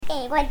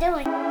Hey, what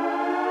doing?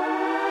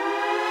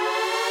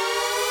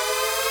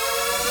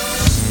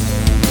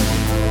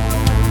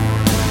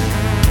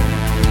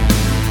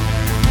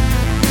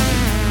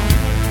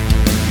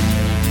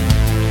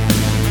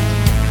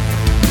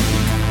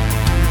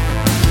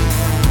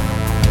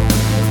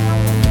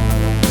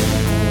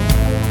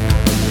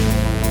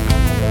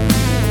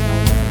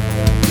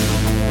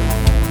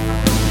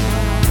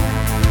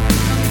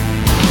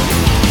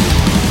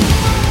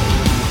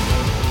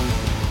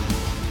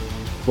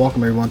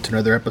 Welcome everyone to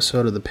another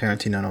episode of the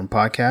Parenting Unknown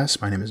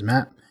podcast. My name is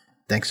Matt.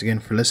 Thanks again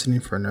for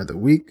listening for another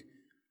week.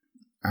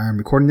 I'm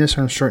recording this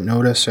on short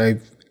notice.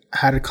 I've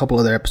had a couple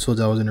other episodes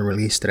I was going to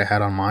release that I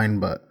had on mine,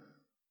 but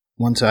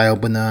once I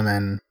opened them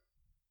and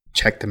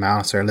checked them out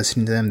and started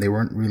listening to them, they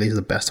weren't really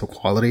the best of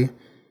quality.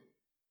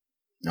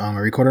 I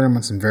recorded them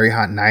on some very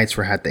hot nights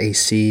where I had the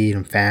AC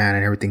and fan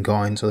and everything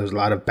going, so there's a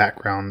lot of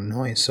background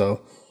noise.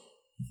 So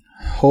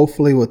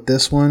hopefully with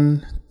this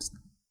one,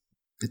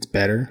 it's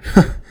better.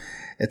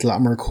 It's a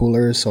lot more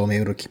cooler, so I'm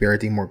able to keep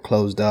everything more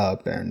closed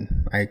up,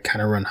 and I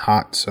kind of run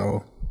hot,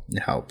 so it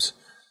helps.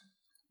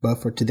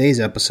 But for today's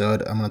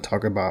episode, I'm going to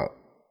talk about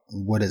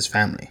what is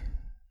family.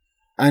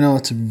 I know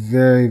it's a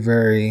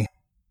very, it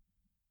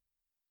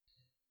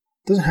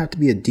doesn't have to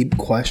be a deep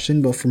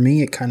question, but for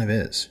me, it kind of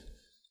is.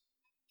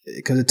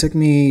 Because it took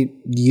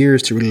me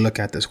years to really look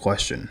at this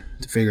question,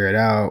 to figure it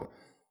out,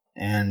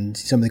 and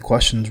some of the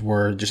questions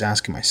were just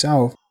asking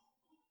myself,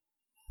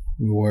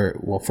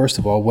 well, first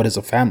of all, what is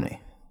a family?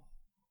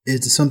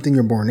 Is it something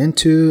you're born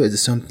into? Is it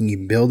something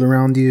you build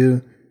around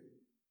you?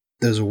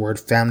 Does the word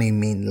family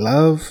mean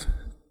love?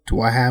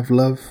 Do I have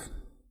love?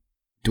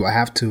 Do I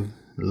have to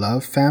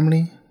love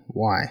family?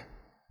 Why?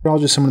 They're all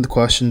just some of the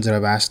questions that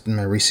I've asked in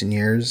my recent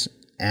years,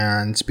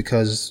 and it's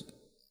because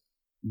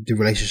the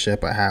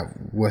relationship I have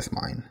with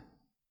mine.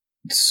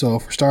 So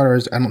for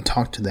starters, I don't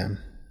talk to them.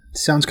 It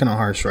sounds kind of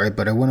harsh, right?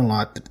 But I went a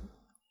lot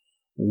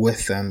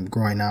with them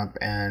growing up,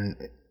 and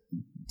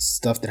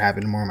stuff that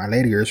happened more in my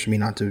later years for me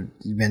not to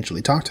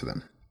eventually talk to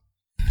them.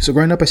 So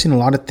growing up, I've seen a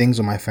lot of things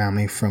with my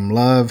family, from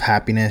love,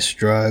 happiness,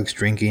 drugs,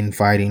 drinking,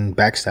 fighting,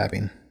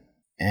 backstabbing.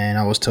 And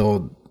I was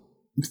told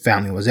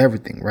family was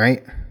everything,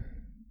 right?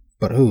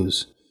 But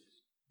whose?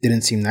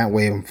 Didn't seem that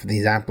way for the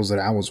examples that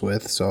I was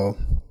with, so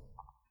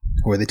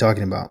who are they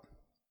talking about?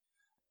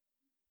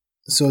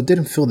 So it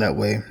didn't feel that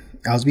way.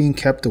 I was being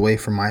kept away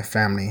from my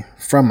family.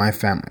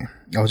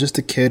 I was just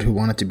a kid who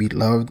wanted to be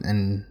loved,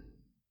 and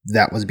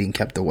that was being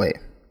kept away.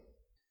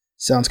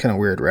 Sounds kind of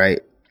weird, right?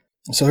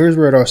 So here's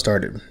where it all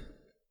started.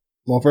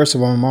 Well, first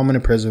of all, my mom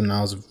went to prison when I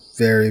was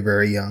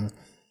very young.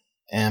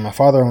 And my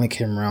father only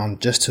came around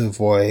just to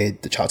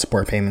avoid the child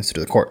support payments to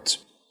the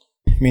courts.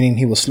 Meaning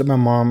he will slip my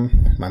mom,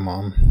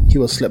 he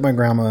will slip my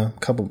grandma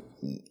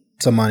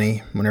some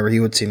money whenever he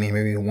would see me,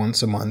 maybe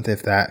once a month,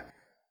 if that.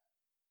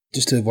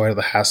 Just to avoid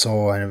the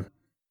hassle and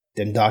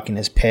them docking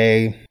his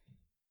pay.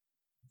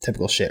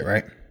 Typical shit,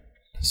 right?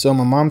 So on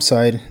my mom's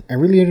side, I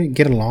really didn't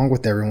get along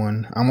with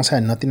everyone. I almost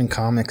had nothing in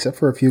common except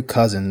for a few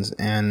cousins.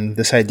 And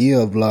this idea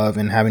of love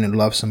and having to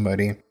love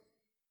somebody,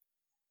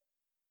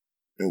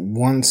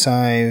 once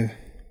I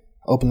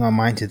opened my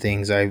mind to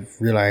things, I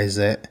realized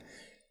that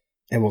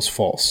it was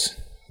false.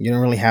 You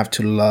don't really have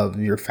to love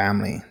your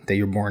family that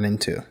you're born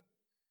into.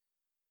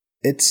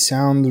 It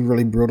sounds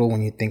really brutal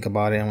when you think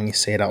about it and when you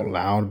say it out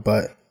loud,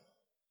 but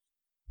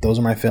those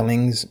are my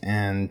feelings,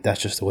 and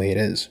that's just the way it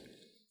is.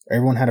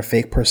 Everyone had a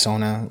fake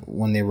persona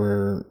when they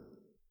were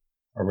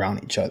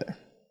around each other.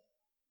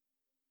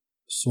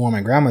 So when my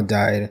grandma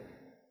died,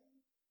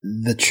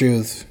 the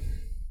truth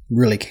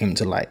really came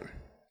to light.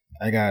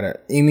 I got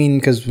it. I mean,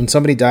 because when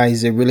somebody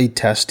dies, it really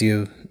tests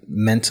you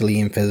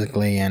mentally and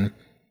physically, and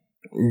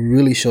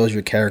really shows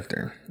your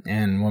character.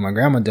 And when my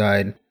grandma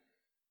died,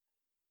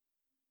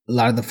 a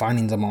lot of the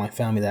findings about my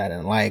family that I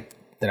didn't like,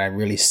 that I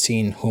really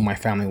seen who my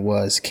family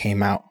was,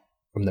 came out.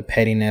 From the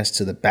pettiness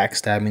to the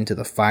backstabbing to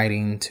the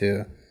fighting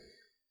to...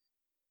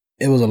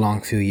 It was a long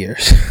few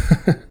years.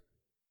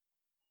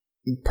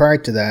 Prior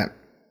to that,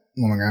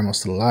 when my grandma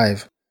was still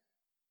alive,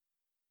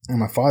 on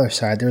my father's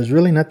side, there was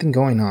really nothing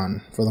going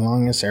on. For the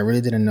longest, I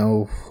really didn't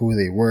know who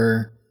they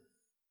were.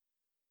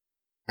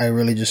 I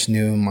really just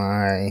knew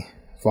my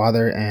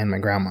father and my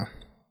grandma.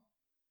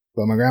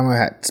 But my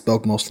grandma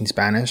spoke mostly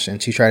Spanish,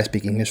 and she tried to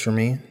speak English for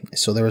me.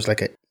 So there was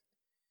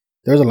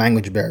a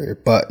language barrier.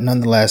 But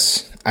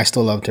nonetheless, I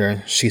still loved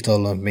her. She still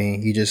loved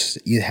me.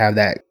 You have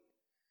that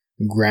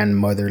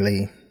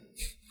grandmotherly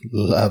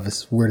love,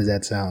 as weird as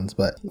that sounds.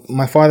 But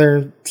my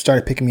father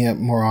started picking me up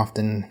more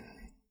often,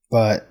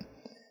 but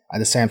at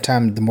the same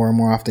time, the more and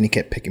more often he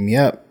kept picking me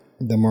up,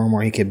 the more and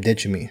more he kept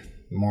ditching me.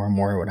 More and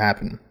more would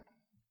happen.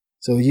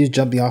 So we just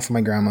jumped me off of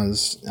my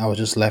grandma's. I was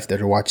just left there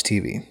to watch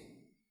TV.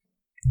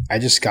 I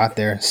just got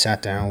there,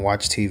 sat down,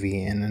 watched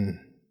TV, and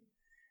then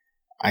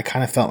I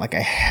kind of felt like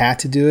I had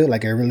to do it.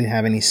 Like I really didn't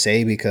have any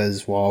say,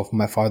 because, well, if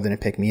my father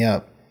didn't pick me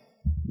up,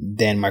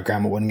 then my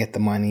grandma wouldn't get the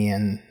money,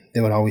 and they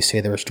would always say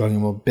they were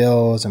struggling with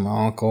bills, and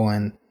my uncle,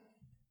 and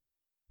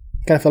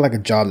it kind of felt like a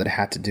job that I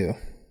had to do.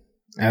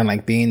 I didn't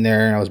like being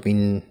there. I was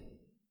being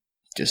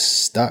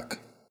just stuck.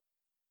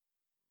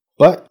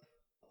 But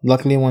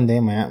luckily one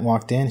day my aunt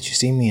walked in and she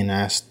seen me and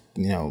asked,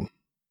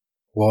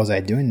 what was I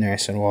doing there? I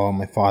said, well,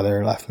 my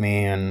father left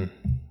me and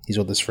he's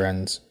with his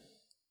friends.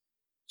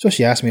 So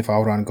she asked me if I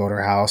would want to go to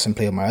her house and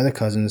play with my other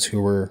cousins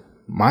who were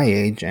my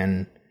age.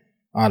 And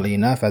oddly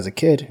enough, as a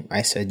kid,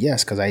 I said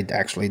yes, because I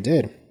actually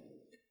did.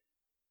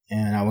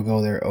 And I would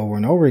go there over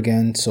and over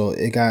again. So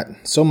it got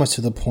so much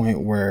to the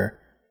point where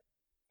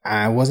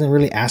I wasn't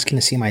really asking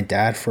to see my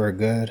dad for a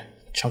good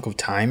chunk of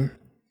time.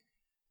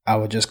 I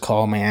would just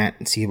call my aunt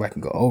and see if I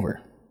could go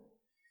over.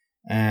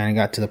 And it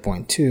got to the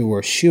point too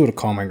where she would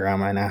call my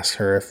grandma and ask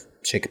her if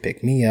she could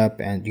pick me up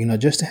and,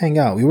 just to hang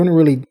out. We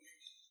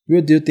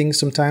would do things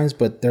sometimes,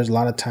 but there's a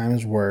lot of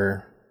times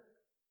where,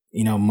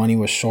 money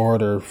was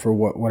short or for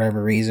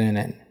whatever reason,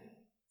 and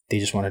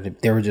they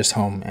were just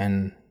home.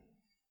 And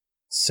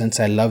since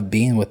I loved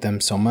being with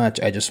them so much,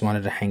 I just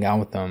wanted to hang out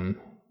with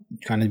them,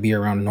 kind of be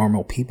around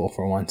normal people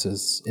for once,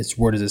 as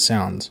weird as it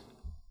sounds.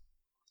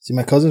 See,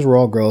 my cousins were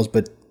all girls,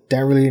 but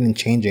that really didn't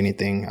change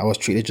anything. I was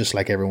treated just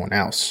like everyone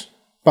else.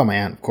 By my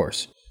aunt, of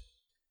course.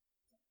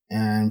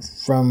 And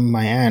from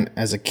my aunt,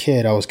 as a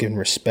kid, I was given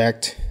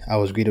respect. I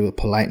was greeted with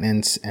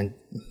politeness, and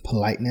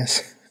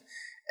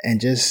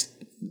just,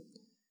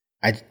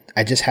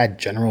 I just had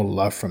general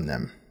love from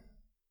them.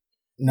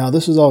 Now,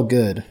 this was all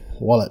good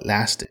while it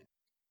lasted.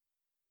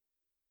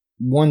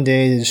 One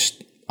day,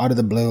 just out of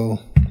the blue,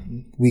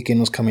 weekend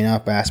was coming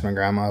up. I asked my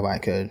grandma if I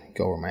could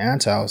go over to my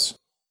aunt's house.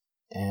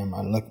 And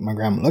my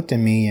grandma looked at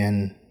me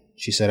and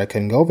she said I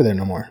couldn't go over there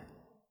no more.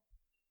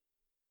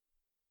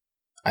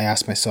 I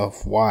asked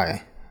myself,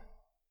 why?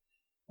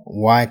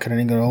 Why couldn't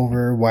I go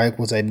over? Why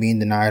was I being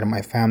denied of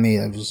my family?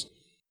 It was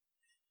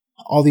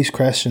all these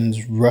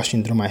questions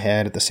rushing through my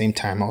head at the same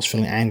time. I was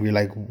feeling angry,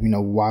 like,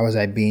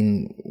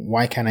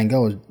 why can't I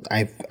go?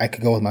 I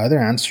could go with my other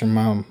aunts from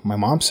my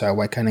mom's side.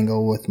 Why can't I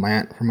go with my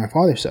aunt from my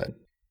father's side?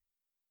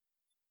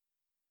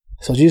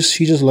 So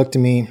she just looked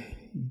at me,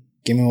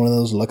 gave me one of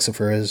those looks of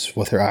hers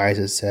with her eyes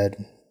that said,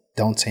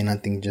 don't say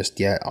nothing just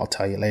yet, I'll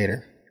tell you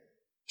later.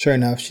 Sure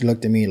enough, she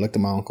looked at me, looked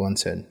at my uncle and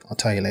said, I'll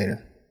tell you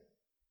later.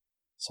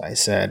 So I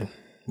said,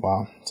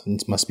 wow, something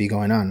must be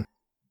going on.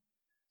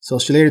 So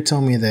she later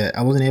told me that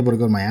I wasn't able to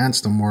go to my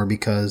aunt's no more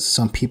because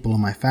some people in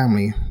my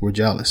family were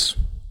jealous.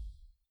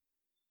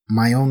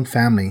 My own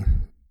family,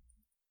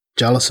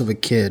 jealous of a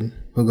kid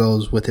who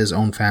goes with his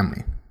own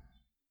family.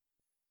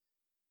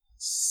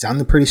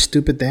 Sounded pretty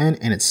stupid then,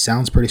 and it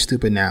sounds pretty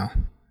stupid now.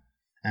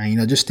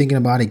 And just thinking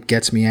about it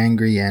gets me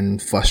angry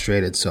and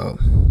frustrated, so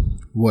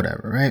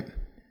whatever, right?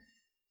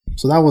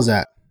 So that was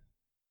that.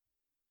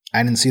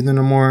 I didn't see them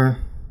no more.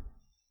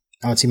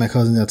 I would see my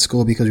cousins at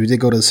school because we did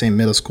go to the same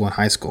middle school and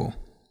high school.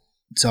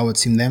 So I would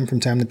see them from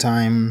time to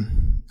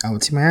time. I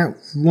would see my aunt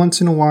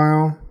once in a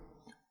while.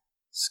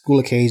 School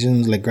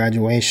occasions like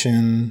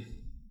graduation,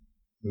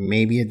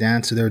 maybe a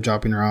dance, so they were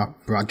dropping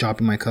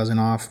my cousin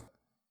off.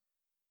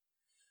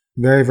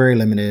 Very, very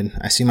limited.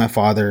 I see my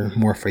father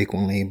more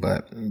frequently,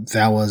 but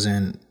that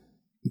wasn't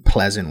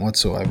pleasant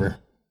whatsoever.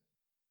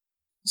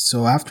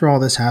 So after all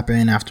this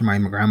happened, after my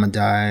grandma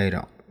died,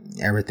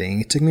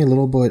 everything, it took me a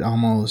little bit,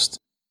 almost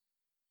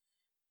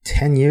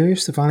 10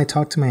 years to finally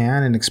talk to my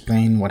aunt and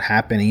explain what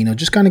happened.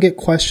 Just kind of get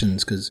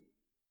questions, because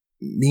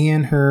me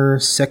and her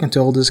second to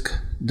oldest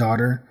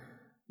daughter,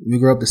 we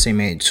grew up the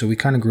same age. So we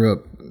kind of grew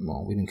up,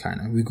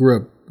 we grew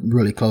up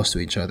really close to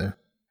each other.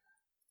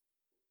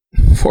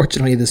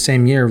 Fortunately, the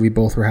same year, we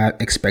both were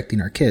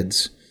expecting our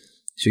kids.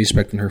 She was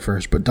expecting her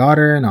first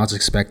daughter, and I was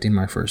expecting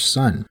my first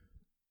son.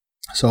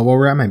 So while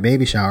we're at my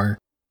baby shower,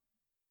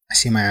 I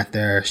see my aunt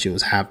there. She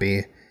was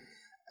happy.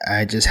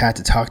 I just had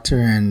to talk to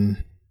her,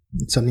 and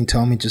something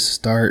told me just to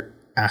start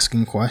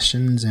asking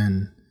questions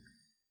and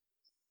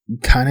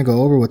kind of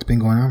go over what's been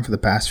going on for the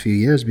past few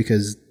years,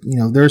 because,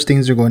 there's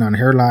things that are going on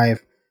in her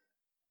life,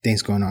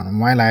 things going on in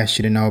my life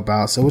she didn't know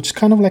about. So it's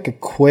kind of like a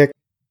quick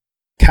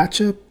catch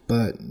up,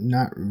 but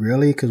not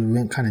really, because we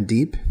went kind of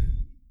deep.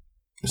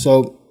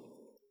 So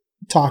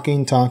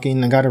talking,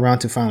 I got around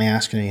to finally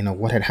asking her,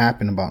 what had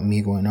happened about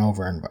me going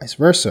over and vice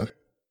versa.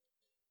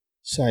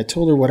 So I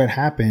told her what had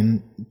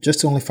happened,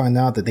 just to only find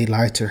out that they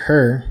lied to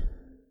her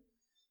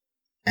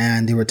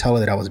and they were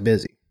telling her that I was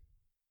busy.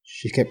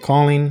 She kept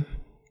calling.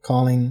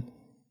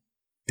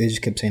 They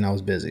just kept saying I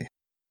was busy.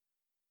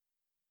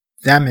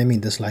 That made me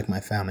dislike my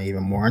family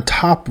even more, on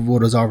top of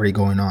what was already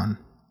going on.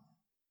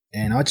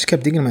 And I just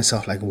kept thinking to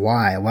myself, like,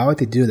 why? Why would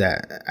they do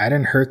that? I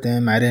didn't hurt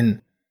them. I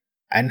didn't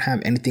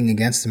have anything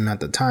against them at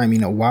the time.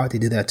 Why would they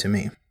do that to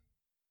me?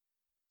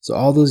 So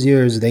all those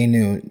years they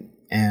knew,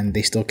 and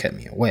they still kept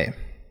me away.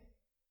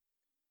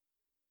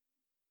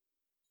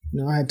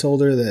 I had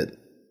told her that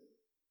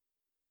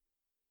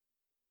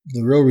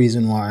the real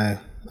reason why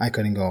I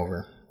couldn't go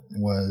over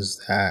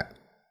was that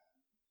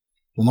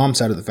my mom's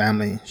side of the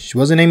family, she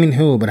wasn't naming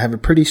who, but I have a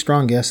pretty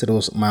strong guess that it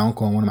was my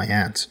uncle and one of my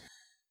aunts.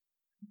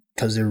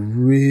 Because they're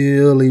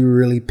really,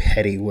 really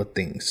petty with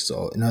things.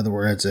 So in other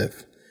words,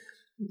 if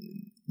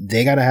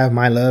they got to have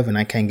my love and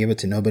I can't give it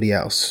to nobody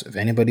else. If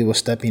anybody was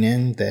stepping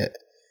in that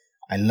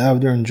I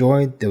loved or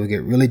enjoyed, they would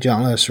get really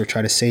jealous or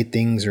try to say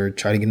things or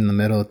try to get in the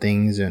middle of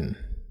things, and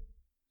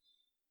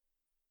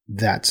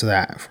that's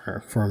that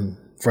from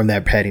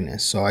that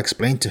pettiness. So I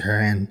explained to her,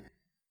 and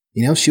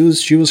she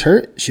was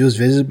hurt. She was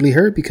visibly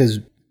hurt because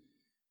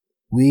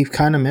we've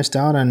kind of missed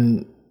out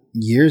on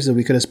years that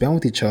we could have spent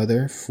with each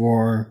other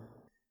for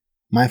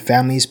my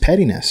family's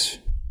pettiness.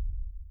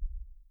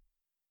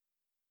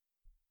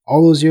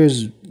 All those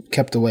years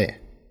kept away.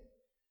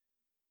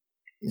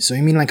 So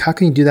you mean, like, how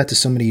can you do that to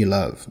somebody you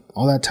love?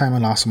 All that time I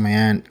lost with my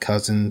aunt,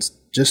 cousins,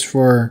 just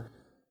for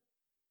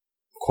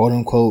quote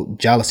unquote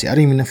jealousy. I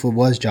don't even know if it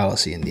was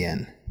jealousy in the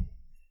end.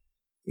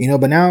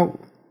 But now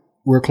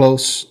we're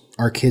close.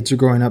 Our kids are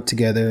growing up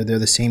together. They're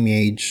the same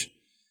age.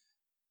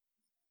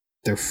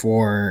 They're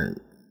 4.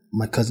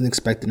 My cousin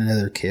expected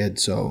another kid,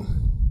 so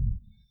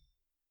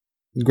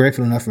I'm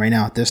grateful enough right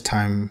now at this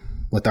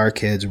time with our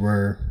kids,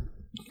 we're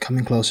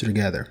coming closer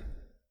together.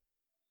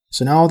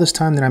 So now all this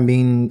time that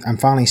I'm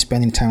finally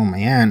spending time with my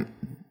aunt,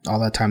 all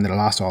that time that I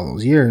lost all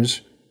those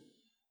years,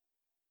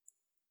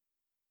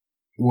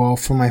 well,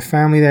 for my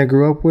family that I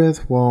grew up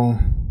with, well,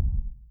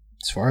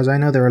 as far as I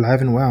know, they're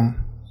alive and well.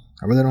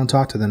 I really don't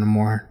talk to them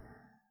anymore.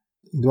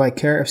 Do I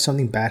care if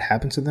something bad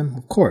happens to them?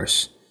 Of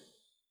course.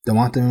 Do I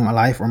want them in my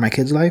life or my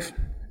kids' life?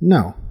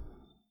 No.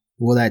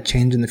 Will that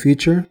change in the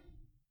future?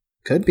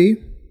 Could be.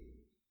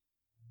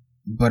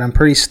 But I'm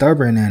pretty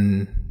stubborn,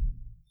 and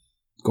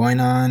going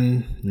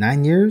on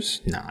 9 years?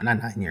 No,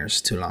 not 9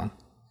 years. Too long.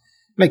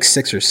 Like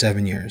 6 or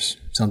 7 years.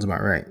 Sounds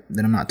about right.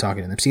 Then I'm not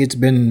talking to them. See, it's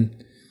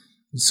been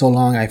so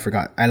long I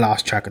forgot. I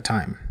lost track of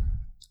time.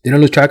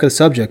 Didn't lose track of the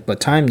subject, but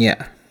time,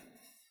 yeah.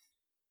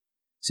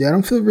 See, I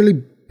don't feel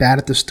really bad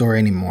at the story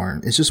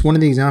anymore. It's just one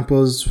of the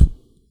examples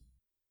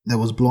that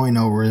was blowing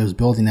over. It was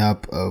building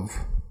up of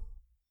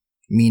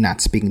me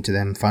not speaking to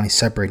them, finally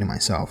separating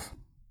myself.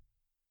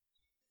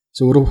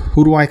 So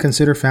who do I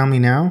consider family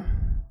now?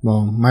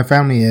 Well, my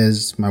family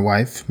is my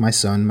wife, my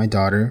son, my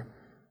daughter,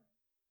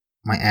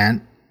 my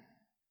aunt,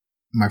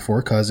 my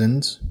 4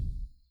 cousins,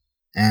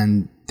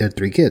 and their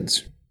 3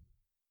 kids.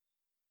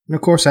 And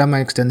of course, I have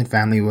my extended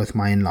family with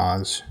my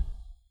in-laws.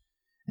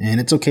 And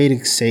it's okay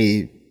to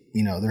say,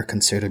 they're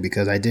considered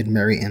because I did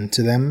marry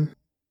into them.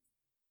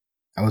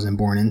 I wasn't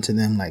born into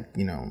them like,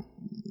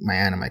 my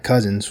aunt and my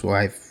cousins, who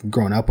I've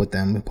grown up with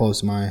them,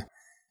 opposed to my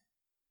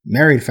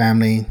married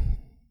family.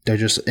 They're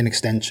just an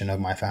extension of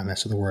my family.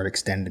 That's what the word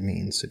extended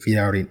means, if you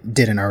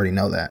didn't already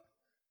know that.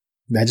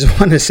 I just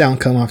wanted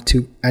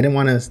to I didn't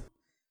want to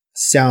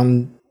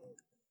sound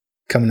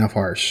coming off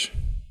harsh.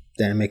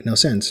 That didn't make no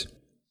sense.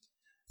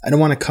 I don't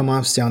want to come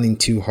off sounding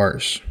too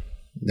harsh.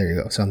 There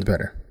you go. Sounds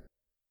better.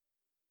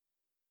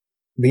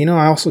 But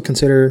I also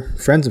consider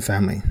friends and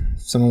family.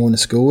 Some I went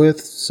to school with,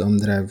 some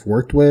that I've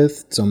worked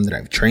with, some that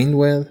I've trained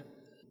with.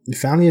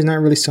 Family is not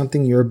really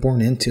something you're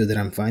born into, that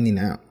I'm finding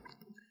out.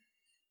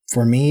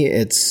 For me,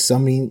 it's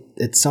something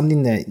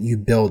that you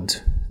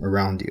build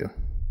around you.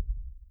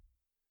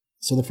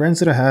 So the friends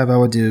that I have, I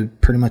would do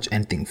pretty much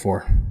anything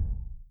for.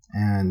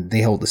 And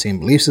they hold the same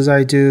beliefs as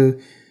I do.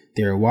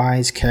 They're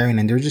wise, caring,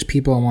 and they're just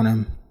people I want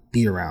to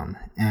be around.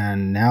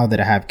 And now that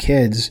I have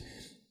kids,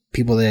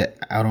 people that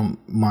I don't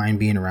mind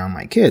being around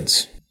my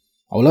kids.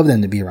 I would love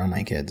them to be around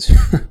my kids.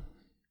 But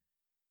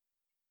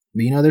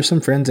there's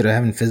some friends that I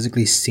haven't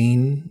physically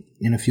seen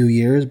in a few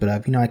years, but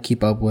I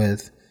keep up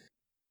with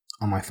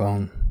on my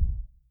phone.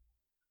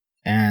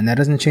 And that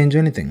doesn't change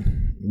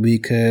anything. We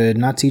could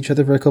not see each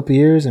other for a couple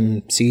years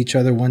and see each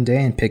other one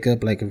day and pick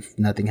up like if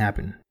nothing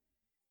happened.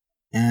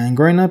 And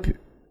growing up,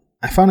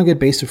 I found a good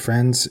base of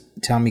friends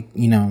tell me,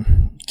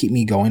 keep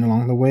me going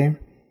along the way.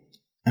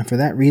 And for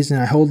that reason,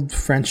 I hold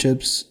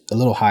friendships a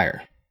little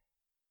higher.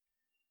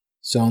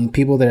 So the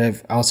people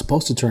that I was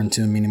supposed to turn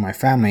to, meaning my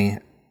family,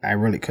 I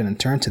really couldn't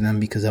turn to them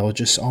because I was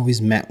just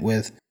always met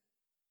with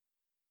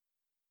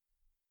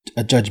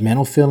a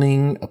judgmental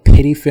feeling, a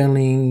pity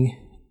feeling,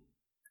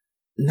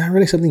 not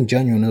really something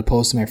genuine, as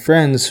opposed to my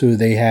friends who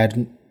they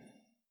had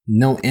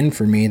no in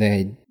for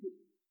me.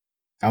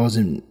 I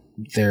wasn't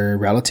their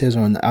relatives,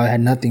 or I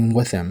had nothing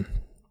with them.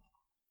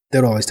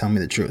 They'd always tell me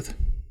the truth.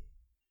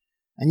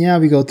 And yeah,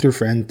 we go through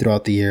friends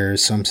throughout the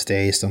years. Some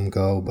stay, some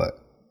go, but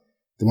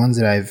the ones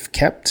that I've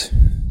kept,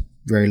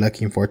 very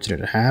lucky and fortunate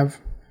to have.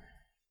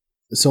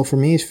 So for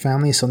me,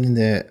 family is something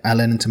that I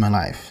let into my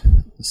life.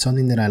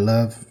 Something that I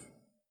love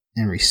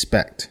and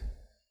respect.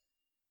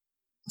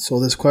 So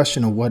this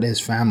question of what is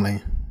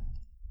family?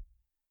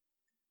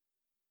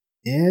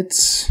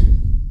 It's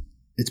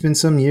been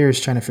some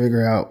years trying to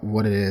figure out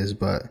what it is,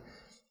 but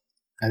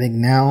I think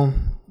now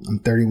I'm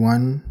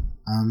 31.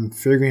 I'm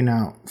figuring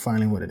out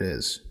finally what it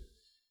is.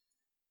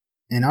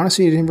 And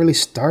honestly, it didn't really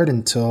start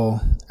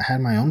until I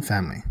had my own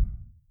family.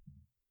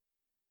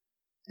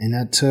 And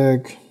that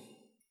took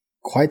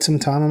quite some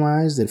time of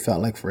my eyes. It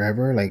felt like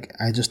forever. Like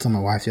I just told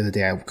my wife the other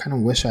day, I kind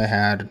of wish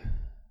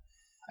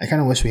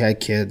we had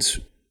kids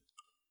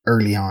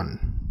early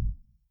on.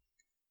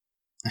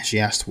 And she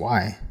asked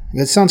why.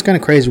 It sounds kind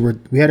of crazy.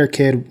 We had our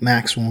kid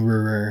Max when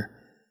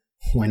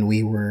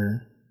we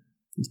were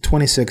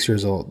 26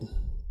 years old.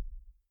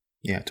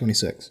 Yeah,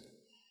 26.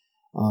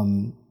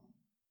 Um,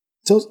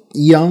 so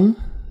young,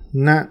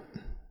 not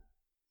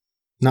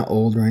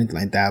old or anything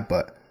like that,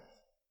 but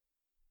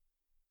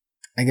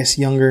I guess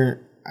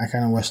younger. I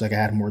kind of wish like I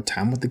had more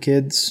time with the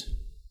kids,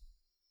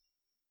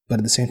 but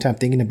at the same time,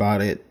 thinking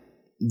about it,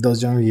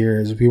 those younger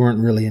years, we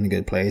weren't really in a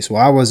good place.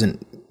 Well, I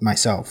wasn't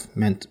myself.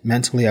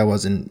 Mentally, I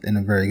wasn't in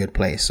a very good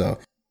place. So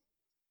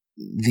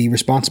the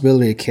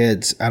responsibility of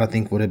kids, I don't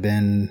think would have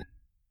been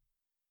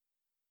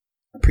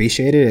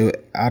appreciated.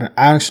 I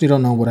actually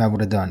don't know what I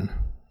would have done.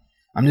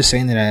 I'm just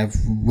saying that I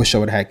wish I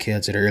would have had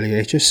kids at an earlier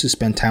age, just to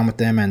spend time with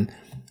them and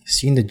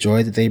seeing the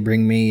joy that they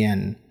bring me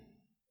and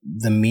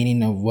the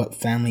meaning of what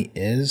family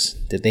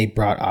is that they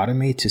brought out of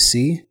me to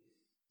see.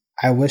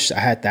 I wish I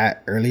had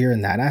that earlier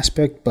in that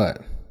aspect,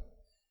 but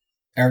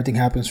everything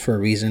happens for a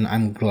reason.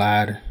 I'm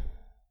glad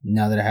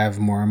now that I have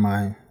more of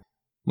my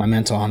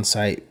mental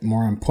insight,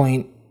 more on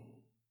point.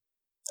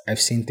 I've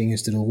seen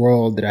things to the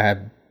world that I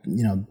have,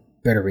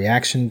 better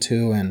reaction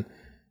to, and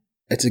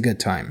it's a good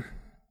time.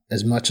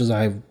 As much as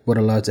I would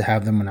have loved to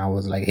have them when I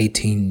was like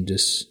 18,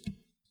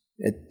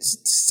 it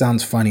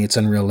sounds funny, it's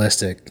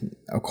unrealistic.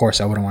 Of course,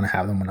 I wouldn't want to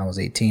have them when I was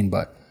 18,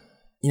 but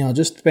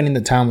just spending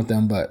the time with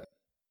them. But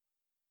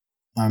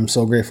I'm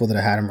so grateful that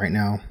I had them right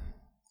now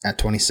at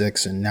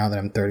 26, and now that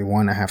I'm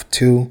 31, I have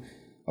two,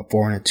 a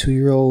 4 and a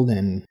 2-year-old,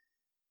 and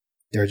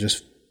they're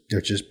just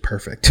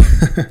perfect.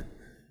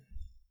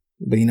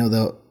 But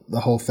the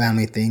whole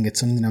family thing,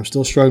 it's something that I'm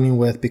still struggling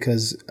with,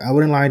 because I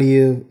wouldn't lie to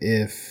you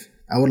if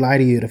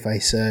I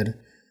said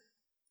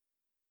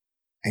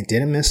I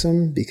didn't miss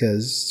them,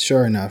 because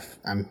sure enough,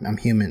 I'm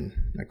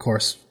human. Of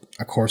course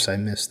I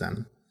miss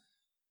them.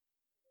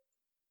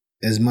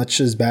 As much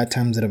as bad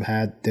times that I've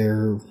had,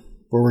 there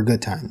were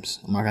good times.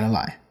 I'm not gonna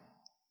lie.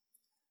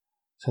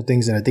 So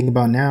things that I think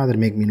about now that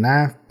make me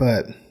laugh,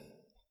 but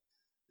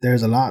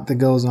there's a lot that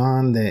goes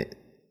on that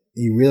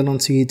you really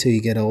don't see till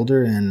you get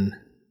older, and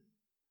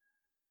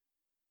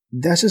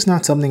that's just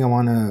not something I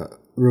want to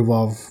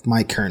revolve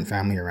my current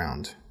family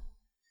around.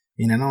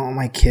 I don't want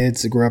my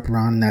kids to grow up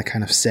around in that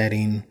kind of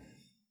setting,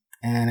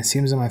 and it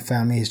seems that my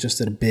family is just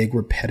a big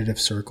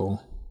repetitive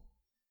circle.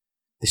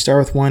 They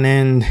start with one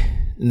end,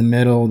 in the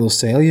middle they'll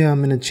say, oh yeah,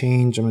 I'm going to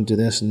change, I'm going to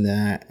do this and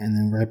that, and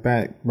then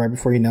right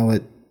before you know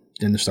it,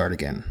 then they start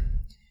again.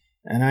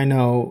 And I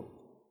know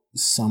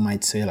some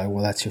might say like,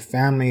 well, that's your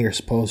family, you're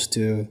supposed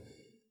to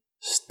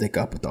stick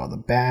up with all the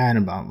bad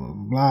and blah, blah,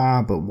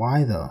 blah, but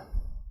why though?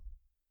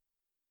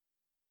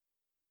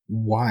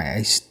 Why?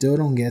 I still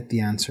don't get the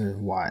answer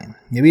why.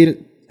 Maybe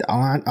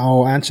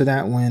I'll answer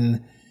that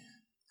when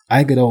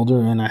I get older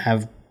and I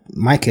have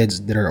my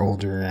kids that are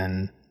older,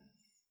 and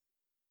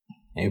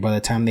maybe by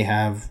the time they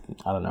have,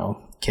 I don't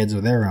know, kids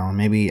of their own,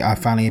 maybe I'll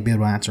finally be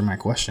able to answer my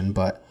question.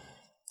 But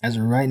as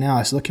of right now,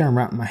 I still can't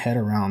wrap my head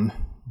around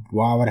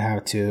why would I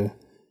have to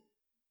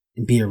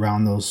be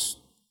around those,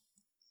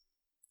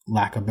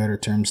 lack of better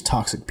terms,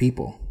 toxic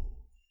people.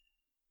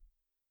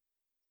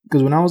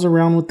 Because when I was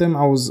around with them,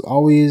 I was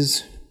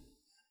always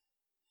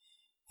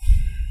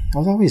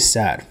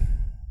sad.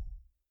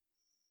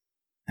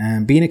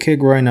 And being a kid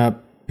growing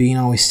up, being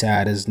always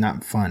sad is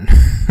not fun.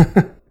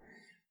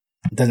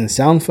 It doesn't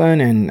sound fun,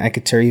 and I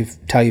could tell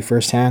you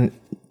firsthand,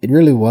 it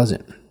really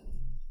wasn't.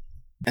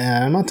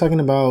 And I'm not talking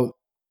about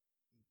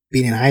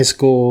being in high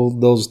school,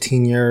 those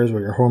teen years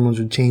where your hormones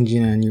are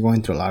changing and you're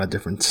going through a lot of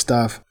different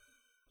stuff.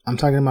 I'm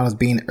talking about as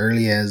being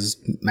early as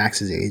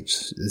Max's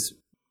age,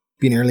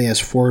 being early as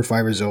 4 or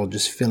 5 years old,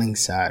 just feeling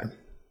sad.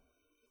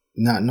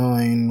 Not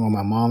knowing where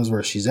my mom's,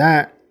 where she's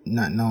at,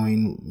 not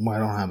knowing why I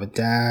don't have a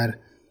dad,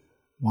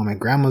 why my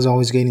grandma's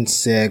always getting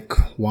sick,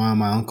 why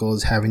my uncle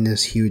is having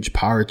this huge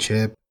power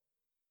chip,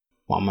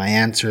 why my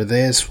aunts are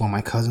this, why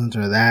my cousins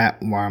are that,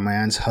 why my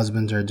aunts'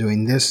 husbands are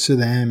doing this to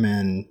them,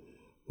 and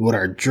what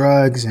are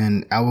drugs,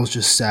 and I was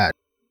just sad.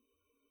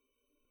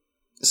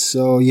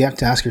 So you have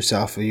to ask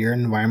yourself, if you're in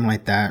an environment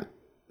like that,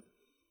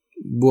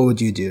 what would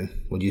you do?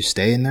 Would you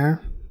stay in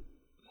there?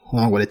 How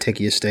long would it take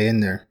you to stay in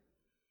there?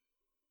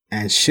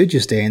 And should you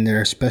stay in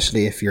there,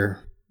 especially if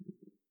you're,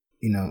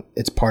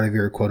 it's part of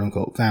your quote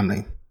unquote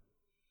family?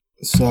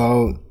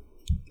 So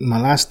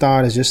my last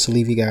thought is just to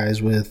leave you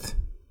guys with,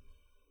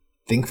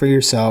 think for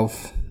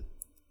yourself.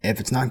 If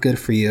it's not good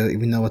for you,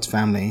 even though it's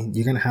family,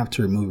 you're going to have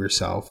to remove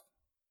yourself.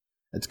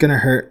 It's going to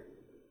hurt.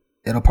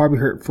 It'll probably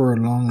hurt for a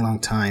long, long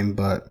time,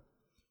 but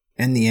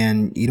in the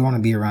end, you don't want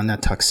to be around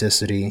that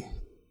toxicity.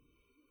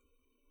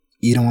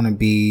 You don't want to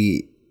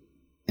be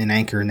an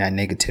anchor in that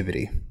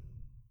negativity.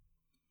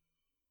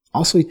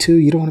 Also, too,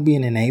 you don't want to be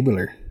an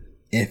enabler.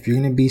 If you're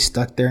going to be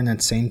stuck there in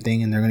that same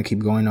thing and they're going to keep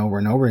going over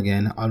and over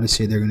again,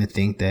 obviously they're going to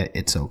think that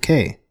it's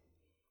okay.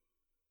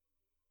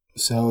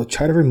 So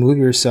try to remove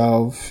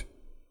yourself.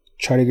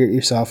 Try to get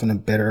yourself in a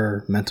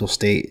better mental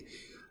state.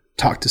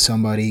 Talk to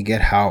somebody,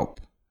 get help.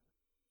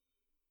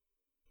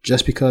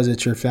 Just because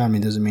it's your family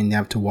doesn't mean they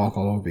have to walk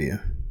all over you.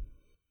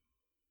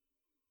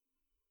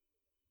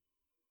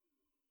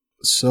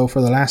 So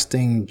for the last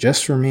thing,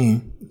 just for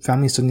me,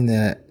 family is something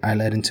that I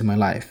let into my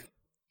life.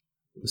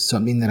 It's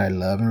something that I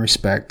love and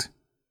respect.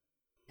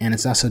 And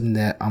it's not something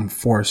that I'm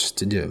forced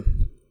to do.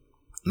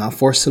 I'm not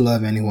forced to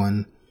love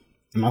anyone.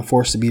 I'm not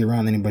forced to be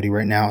around anybody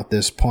right now at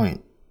this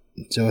point.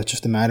 So it's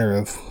just a matter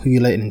of who you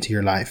let into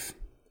your life.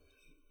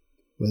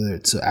 Whether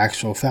it's an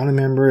actual family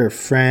member, a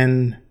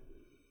friend,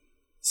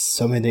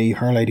 somebody that you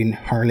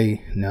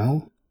hardly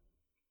know,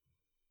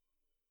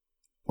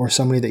 or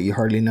somebody that you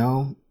hardly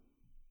know.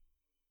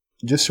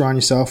 Just surround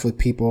yourself with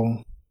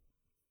people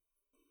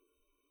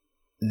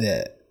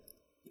that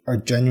are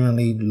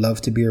genuinely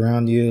love to be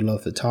around you,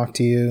 love to talk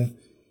to you.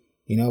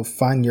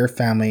 Find your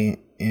family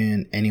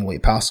in any way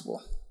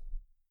possible.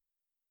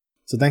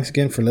 So thanks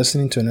again for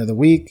listening to another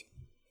week.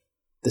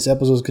 This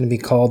episode is going to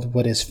be called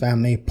What is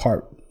Family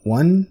Part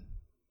 1?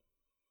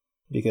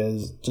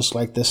 Because just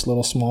like this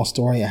little small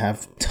story, I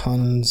have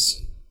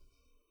tons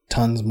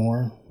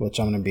more, which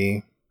I'm going to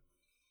be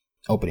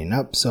opening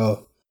up.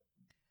 So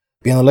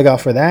be on the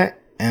lookout for that.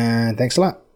 And thanks a lot.